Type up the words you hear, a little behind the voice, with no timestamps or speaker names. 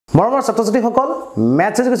মৰমৰ ছাত্ৰ-ছাত্ৰীসকল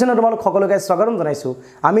ম্যাথছ এডুকেশ্যনৰ তোমালোক সকলোকে স্বাগতম জনাইছো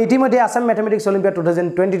আমি ইতিমধ্যে আসাম মেথমেটিক্স অলিম্পিয়াড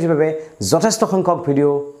 2023 বাবে যথেষ্ট সংখ্যক ভিডিও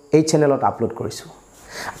এই চেনেলত আপলোড কৰিছো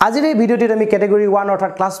আজিৰ এই ভিডিওটিত আমি ক্যাটেগৰি 1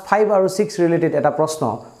 অৰ্থাৎ ক্লাস 5 আৰু 6 ৰিলেটেড এটা প্ৰশ্ন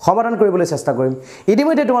সমাধান কৰিবলৈ চেষ্টা কৰিম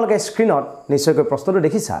ইতিমধ্যে তোমালোকে স্ক্ৰিনত নিশ্চয়কৈ প্ৰশ্নটো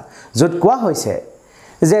দেখিছা য'ত কোৱা হৈছে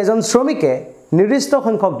যে এজন শ্ৰমিকে নিৰ্দিষ্ট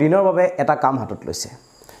সংখ্যক দিনৰ বাবে এটা কাম হাতত লৈছে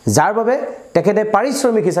যাৰ বাবে তেখেতে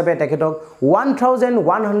পাৰিশ্ৰমিক হিচাপে তেখেতক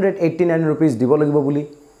 1189 rupees দিব লাগিব বুলি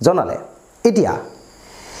জনালে এতিয়া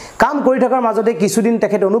কাম কৰি থকাৰ মাজতে কিছুদিন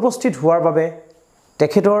তেখেত অনুপস্থিত হোৱাৰ বাবে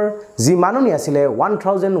তেখেতৰ যি মাননি আছিল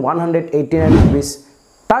 1189 rupees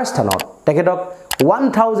তাৰ স্থানত তেখেতক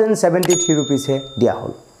 1073 rupees হে দিয়া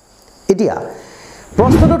হ'ল এতিয়া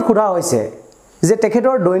প্ৰশ্নটোত সোধা হৈছে যে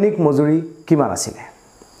তেখেতৰ দৈনিক মজুৰি কিমান আছিল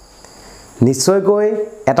নিশ্চয়কৈ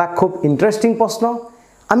এটা খুব ইন্টাৰেষ্টিং প্ৰশ্ন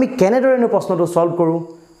আমি কেনেদৰেনো প্ৰশ্নটো সলভ কৰো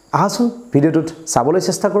আহাচোন ভিডিওটোত চাবলৈ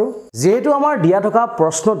চেষ্টা কৰো যেহেতু আমাৰ দিয়া থকা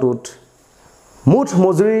প্ৰশ্নটোত মুঠ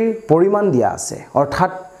মজুৰিৰ পৰিমাণ দিয়া আছে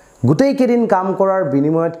অৰ্থাৎ গোটেই কেদিন কাম কৰাৰ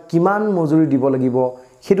বিনিময়ত কিমান মজুৰি দিব লাগিব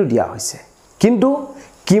হেতু দিয়া হৈছে কিন্তু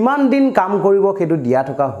কিমান দিন কাম কৰিব হেতু দিয়া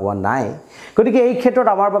থকা হোৱা নাই গতিকে এই ক্ষেত্ৰত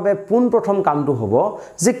আমাৰ বাবে পোন প্ৰথম কামটো হ'ব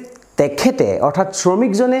যে তেখেতে অৰ্থাৎ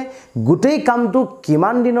শ্ৰমিকজনে গোটেই কামটো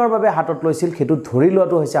কিমান দিনৰ বাবে হাতত লৈছিল হেতু ধৰি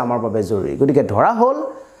লোৱাটো হৈছে আমাৰ বাবে জৰুৰী গতিকে ধৰা হ'ল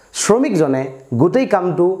শ্ৰমিকজনে গোটেই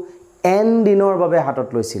কামটো n দিনৰ বাবে হাতত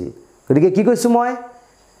লৈছিল গতিকে কি কৈছো মই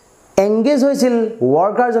এংগেজ হৈছিল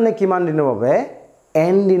ওয়াৰ্কাৰজনে কিমান দিনৰ বাবে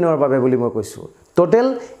n দিনৰ বাবে বুলি মই কৈছো টোটাল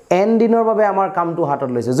n দিনৰ বাবে আমাৰ কামটো হাতত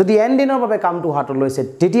লৈছে যদি n দিনৰ বাবে কামটো হাতত লৈছে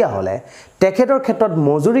তেতিয়া হলে তেখেতৰ ক্ষেত্ৰত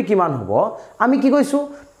মজুৰি কিমান হ'ব আমি কি কৈছো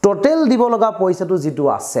টোটাল দিব লগা পইচাটো যেটো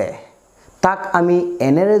আছে তাক আমি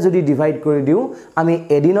n এৰে যদি ডিভাইড কৰি দিও আমি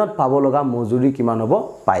এদিনত পাব লগা মজুৰি কিমান হ'ব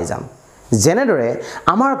পাই যাম জেনেদৰে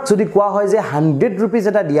আমাৰ যদি কোৱা হয় যে 100 rupees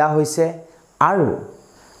এটা দিয়া হৈছে আৰু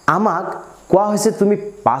আমাক কোৱা হৈছে তুমি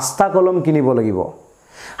 5টা কলম কিনিব লাগিব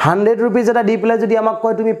 100 rupees এটা দি পেলাই যদি আমাক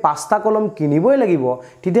কয় তুমি 5টা কলম কিনিবই লাগিব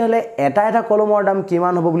তেতিয়াহলে এটা এটা কলমৰ দাম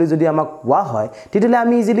কিমান হ'ব বুলি যদি আমাক কোৱা হয় তেতিয়াহলে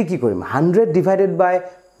আমি ইজিলি কি কৰিম 100 ডিভাইডেড বাই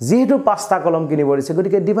যেহেতু 5টা কলম কিনিব দিছে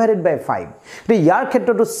গতিকে ডিভাইডেড বাই 5 তে ইয়াৰ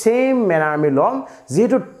ক্ষেত্ৰটো সেম মেনাৰ আমি লম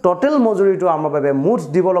যেহেতু টোটাল মজুৰিটো আমাৰ বাবে মুঠ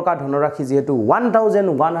দিব লগা ধনৰাশি যেহেতু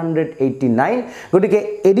 1189 গতিকে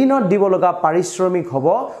এদিনত দিব লগা পাৰিশ্ৰমিক হ'ব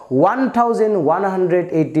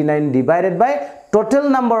 1189 divided by total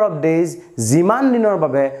number of days জিমান দিনৰ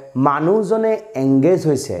বাবে মানুহজনে এংগেজ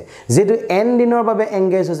হৈছে যেটো n দিনৰ বাবে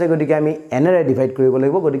এংগেজ হৈছে গতিকে আমি n এৰে ডিভাইড কৰিব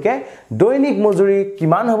লাগিব গতিকে দৈনিক মজুৰি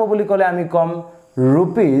কিমান হ'ব বুলি ক'লে আমি কম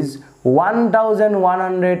rupees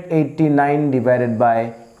 1189 divided by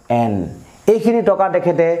n এইখিনি টকা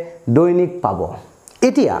তেখেতে দৈনিক পাব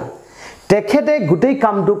এতিয়া তেখেতে গোটেই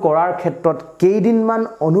কামটো কৰাৰ ক্ষেত্ৰত কেইদিনমান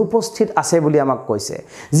অনুপস্থিত আছে বুলি আমাক কৈছে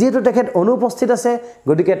যেহেতু তেখেত অনুপস্থিত আছে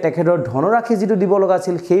গতিকে তেখেতৰ ধনৰাশি যেটো দিব লগা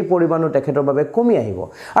আছিল সেই পৰিমাণটো তেখেতৰ বাবে কমি আহিব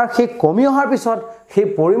আৰু সেই কমি অহাৰ পিছত সেই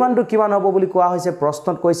পৰিমাণটো কিমান হ'ব বুলি কোৱা হৈছে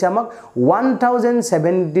প্ৰশ্নত কৈছে আমাক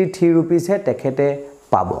 1073 rupees হে তেখেতে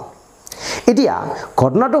পাব এতিয়া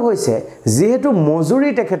ঘটনাটো হৈছে যেহেতু মজুৰি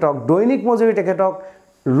তেখেতক দৈনিক মজুৰি তেখেতক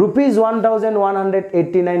rupees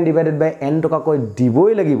 1189 divided by n টকা কৈ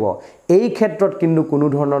দিবই লাগিব এই ক্ষেত্ৰত কিন্তু কোনো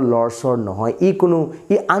ধৰণৰ লৰছৰ নহয় ই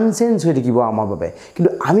আনচেঞ্জ হৈ থাকিব আমাৰ বাবে কিন্তু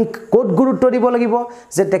আমি কোড গুৰুত্ব দিব লাগিব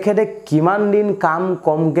যে তেখেতে কিমান দিন কাম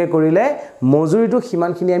কমকে কৰিলে মজুৰিটো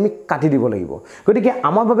সিমানখিনি আমি কাটি দিব লাগিব গতিকে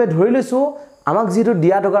আমাৰ বাবে ধৰি লৈছো আমাক যেটো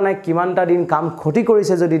দিয়া টকা নাই কিমানটা দিন কাম ক্ষতি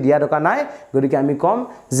কৰিছে যদি দিয়া টকা নাই গতিকে আমি কম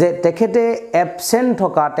যে তেখেতে এবসেন্ট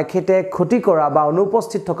থকা তেখেতে ক্ষতি কৰা বা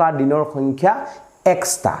অনুপস্থিত থকা দিনৰ সংখ্যা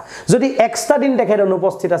এক্সট্ৰা যদি এক্সট্ৰা দিন তেখেত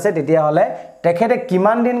অনুপস্থিত আছে তেতিয়া হলে তেখেতে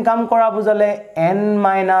কিমান দিন কাম কৰা বুজালে n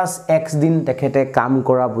 - x দিন তেখেতে কাম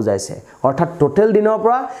কৰা বুজাইছে অৰ্থাৎ টোটাল দিনৰ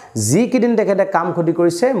পৰা যি কিদিন তেখেতে কাম ক্ষতি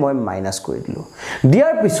কৰিছে মই মাইনাস কৰি দিলো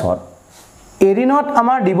দিয়াৰ পিছত এদিনত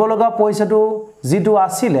আমাৰ দিব লগা পইচাটো যেটো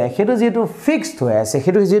আছিল হেতু যেটো ফিক্সড হৈ আছে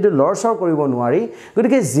হেতু যেটো লৰছৰ কৰিব নোৱাৰি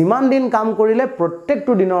গতিকে জিমান দিন কাম কৰিলে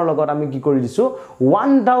প্ৰত্যেকটো দিনৰ লগত আমি কি কৰি দিছো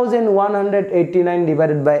 1189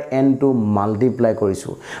 ডিভাইডেড বাই n টু মাল্টিপ্লাই কৰিছো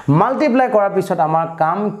মাল্টিপ্লাই কৰাৰ পিছত আমাৰ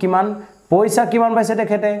কাম কিমান পইচা কিমান পাইছে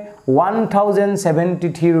তেখেতে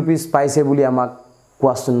 1073 rupees পাইছে বুলি আমাক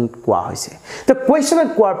কোৱেশ্চন কোৱা হৈছে তো কোৱেশ্চনত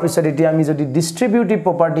কোৱাৰ পিছত এতিয়া আমি যদি ডিস্ট্ৰিবিউটিভ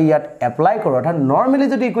প্ৰপাৰ্টি ইয়াত এপ্লাই কৰো অৰ্থাৎ নৰমালি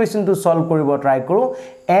যদি ইকুৱেশ্যনটো সলভ কৰিব ট্ৰাই কৰো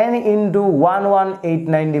n into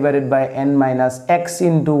 1189 divided by n minus x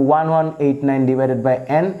into 1189 divided by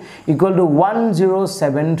n equal to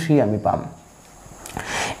 1073 আমি পাম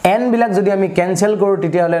n বিলাক যদি আমি ক্যান্সেল কৰো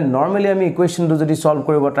তেতিয়া হলে নৰমালি আমি ইকুয়েশনটো যদি সলভ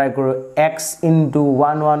কৰিব ট্ৰাই কৰো x into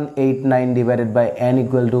 1189 divided by n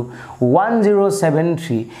equal to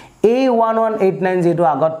 1073 A1189 যেটো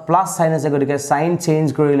আগত প্লাস সাইন আছে গতিকে সাইন চেঞ্জ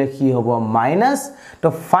কৰিলে কি হ'ব মাইনাস তো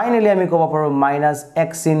ফাইনালি আমি ক'ব পাৰো minus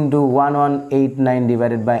x into 1189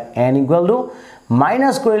 divided by n equal to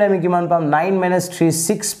minus কৰিলে আমি কিমান পাম 9 minus 3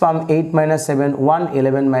 6 পাম 8 minus 7 1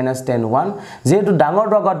 11 minus 10 1 যেটো ডাঙৰ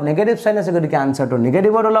আগত নেগেটিভ সাইন আছে গতিকে আনসাৰটো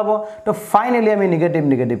নেগেটিভ ওলাব তো ফাইনালি আমি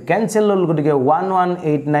নেগেটিভ ক্যান্সেল হ'ল গতিকে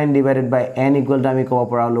 1189 divided by n equal to আমি ক'ব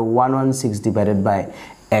পাৰো 116 divided by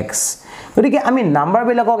x গতিকে আমি নাম্বাৰ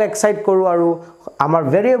বিলাকক এক্সাইট কৰো আৰু আমাৰ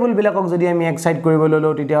ভেৰিয়েবল বিলাকক যদি আমি এক্সাইট কৰিব ললো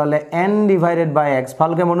তেতিয়া হলে n divided by x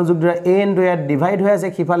Phalke মনোযোগ দিয়া a n টো ইয়াত ডিভাইড হৈ আছে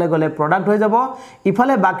কিফালে গলে প্ৰডাক্ট হৈ যাব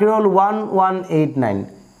ইফালে বাকি ৰল 1189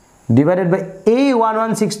 divided by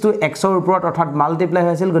a116 to x or ওপৰত অৰ্থাৎ মাল্টিপ্লাই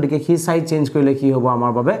হৈছিল গতিকে কি সাইড চেঞ্জ কৰিলে কি হ'ব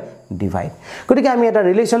আমাৰ বাবে ডিভাইড গতিকে আমি এটা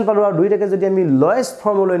ৰিলেশন পালো আৰু দুইটাকে যদি আমি লোয়েষ্ট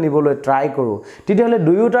ফৰ্মলৈ নিবলৈ ট্ৰাই কৰো তেতিয়া হলে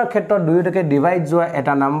দুয়োটাৰ ক্ষেত্ৰত দুয়োটাকে ডিভাইড যোৱা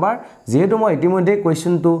এটা নাম্বাৰ যেহেতু মই ইতিমধ্যে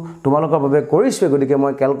কোৱেশ্চনটো তোমালোকৰ বাবে কৰিছো গতিকে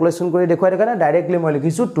মই ক্যালকুলেশন কৰি দেখুৱাই দেখানা ডাইৰেক্টলি মই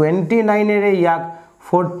লিখিছো 29 এৰে ইয়াক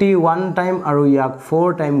 41 টাইম আৰু ইয়াক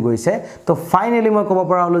 4 টাইম গৈছে তো ফাইনালি মই ক'ব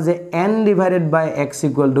পৰা হলো যে n divided by x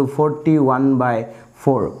equal to 41 by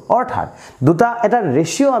 4 অৰ্থাৎ দুটা এটা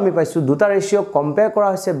ৰেশিও আমি পাইছো দুটা ৰেশিও কম্পেয়াৰ কৰা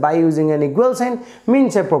হৈছে বাই using N equal sign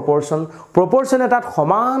means a প্ৰপৰশন এটাত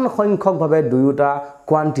সমান সংখ্যক ভাবে দুয়োটা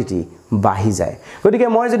কোয়ান্টিটি বাঢ়ি যায় গতিকে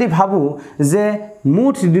মই যদি ভাবু যে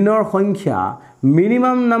মুঠ দিনৰ সংখ্যা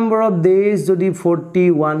minimum number of days যদি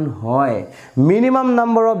 41 হয় minimum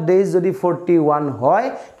number of days যদি 41 হয়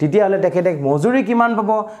তেতিয়া হলে তেখেতে মজুৰি কিমান পাব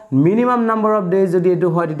minimum number of days যদি এটো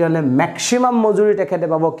হয় তেতিয়া হলে maximum মজুৰি তেখেতে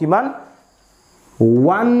পাব কিমান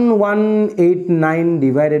 1189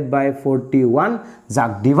 divided by 41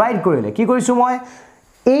 যাক ডিভাইড কৰিলে কি কৰিছো মই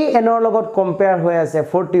a n ৰ লগত কম্পেয়াৰ হৈ আছে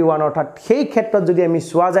 41 অৰ্থাৎ সেই ক্ষেত্ৰত যদি আমি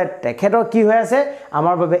সোৱা যায় তেখেতৰ কি হৈ আছে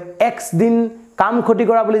আমাৰ বাবে x দিন কাম ক্ষতি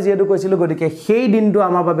কৰা বুলি যেটো কৈছিল গতিকে সেই দিনটো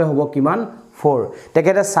আমাৰ বাবে হ'ব কিমান 4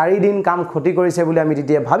 তেখেতে 4 দিন কাম ক্ষতি কৰিছে বুলি আমি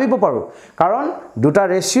তেতিয়া ভাবিব পাৰো কাৰণ দুটা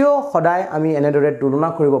ৰেশিও সদায় আমি এনেদৰে তুলনা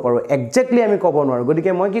কৰিব পাৰো এক্স্যাক্টলি আমি ক'ব নোৱাৰো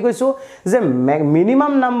গতিকে মই কি কৈছো যে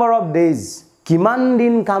মিনিমাম নাম্বাৰ অফ ডেজ কিমান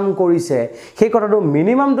দিন কাম কৰিছে সেই কথাটো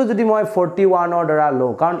মিনিমামটো যদি মই 41 অৰ দ্বাৰা লো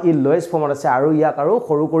কাৰণ ই লোয়েষ্ট ফৰ্মত আছে আৰু ইয়াক আৰু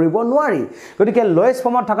সৰু কৰিব নোৱাৰি গতিকে লোয়েষ্ট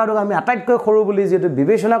ফৰ্মত থাকাটো আমি আটাইতকৈ সৰু বুলি যেটো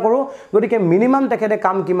বিবেচনা কৰো গতিকে মিনিমাম তেখেতে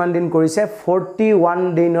কাম কিমান দিন কৰিছে 41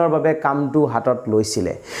 দিনৰ বাবে কামটো হাতত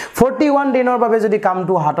লৈছিলে 41 দিনৰ বাবে যদি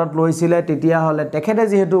কামটো হাতত লৈছিলে তেতিয়া হলে তেখেতে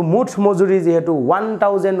যেহেতু মুঠ মজুৰি যেহেতু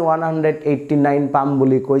 1189 পাম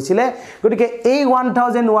বুলি কৈছিলে গতিকে এই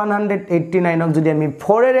 1189 ক যদি আমি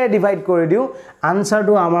 4 এৰে ডিভাইড কৰি দিও আনসাৰ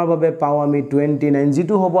টো আমাৰ বাবে পাও আমি 29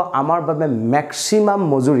 যেটো হ'ব আমাৰ বাবে ম্যাক্সিমাম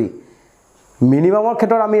মজুৰি মিনিমামৰ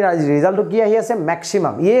ক্ষেত্ৰত আমি ৰিজাল্টটো কি আহি আছে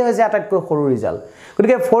ম্যাক্সিমাম এই হৈছে আটাইতকৈ সৰু ৰিজাল্ট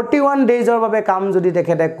গতিকে 41 ডেজৰ বাবে কাম যদি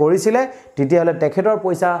তেখেতে কৰিছিলে তেতিয়া হলে তেখেতৰ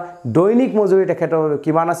পইচা দৈনিক মজুৰি তেখেতৰ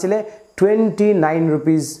কিমান আছিল 29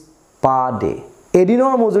 rupees per day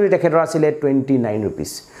এদিনৰ মজুৰি তেখেতৰ আছিল 29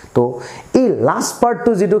 rupees তো এই লাস্ট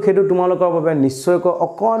পাৰ্টটো যেটো খেটো তোমালোকৰ বাবে নিশ্চয়কৈ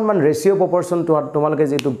অকনমান ৰেশিও প্ৰপৰশন তোমালোকে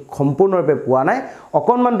যেটো সম্পূৰ্ণৰূপে পোৱা নাই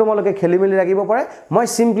অকনমান তোমালোকে খেলিমেলি লাগিব পাৰে মই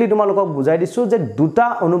সিম্পলি তোমালোকক বুজাই দিছো যে দুটা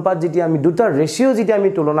অনুপাত যেতিয়া আমি দুটা ৰেশিও যেতিয়া আমি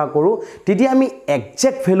তুলনা কৰো তেতিয়া আমি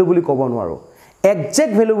এক্সাক্ট ভ্যালু বুলি ক'ব নোৱাৰো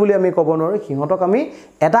এক্সাক্ট ভ্যালু বুলি আমি ক'ব নোৱাৰো হিহতক আমি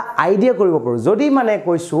এটা আইডিয়া কৰিব পাৰো যদি মানে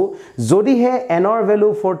কৈছো যদি হে n ৰ ভ্যালু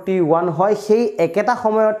 41 হয় সেই একেটা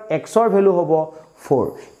সময়ত x ৰ ভ্যালু হ'ব 4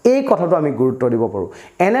 এই কথাটো আমি গুৰুত্ব দিব পাৰো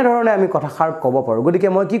এনে ধৰণে আমি কথাখাৰ ক'ব পাৰো গতিকে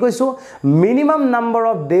মই কি কৈছো মিনিমাম নাম্বাৰ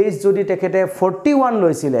অফ ডেজ যদি তেখেতে 41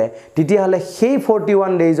 লৈছিলে তেতিয়া হলে সেই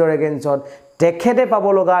 41 ডেজৰ এগেইনষ্টত তেখেতে পাব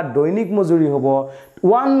লগা দৈনিক মজুৰি হ'ব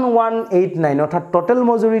 1189 অৰ্থাৎ টোটাল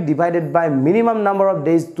মজুৰি divided by minimum number of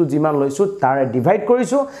days to যিমান লৈছো তাৰে ডিভাইড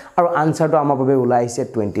কৰিছো আৰু আনসাৰটো আমাৰ বাবে ওলাই আহিছে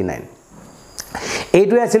 29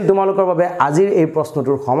 এইটোই আছিল তোমালোকৰ বাবে আজিৰ এই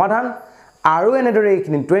প্ৰশ্নটোৰ সমাধান আৰু এনেদৰে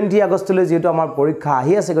এইখিনি 20 আগষ্টলৈ যেটো আমাৰ পৰীক্ষা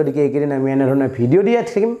আহি আছে গতিকে এইকেদিন আমি এনেধৰণে ভিডিও দিয়া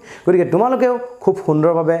থাকিম গতিকে তোমালোকেও খুব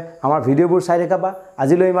সুন্দৰভাৱে আমাৰ ভিডিওবোৰ চাই দেখাবা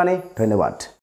আজিলৈ মানে ধন্যবাদ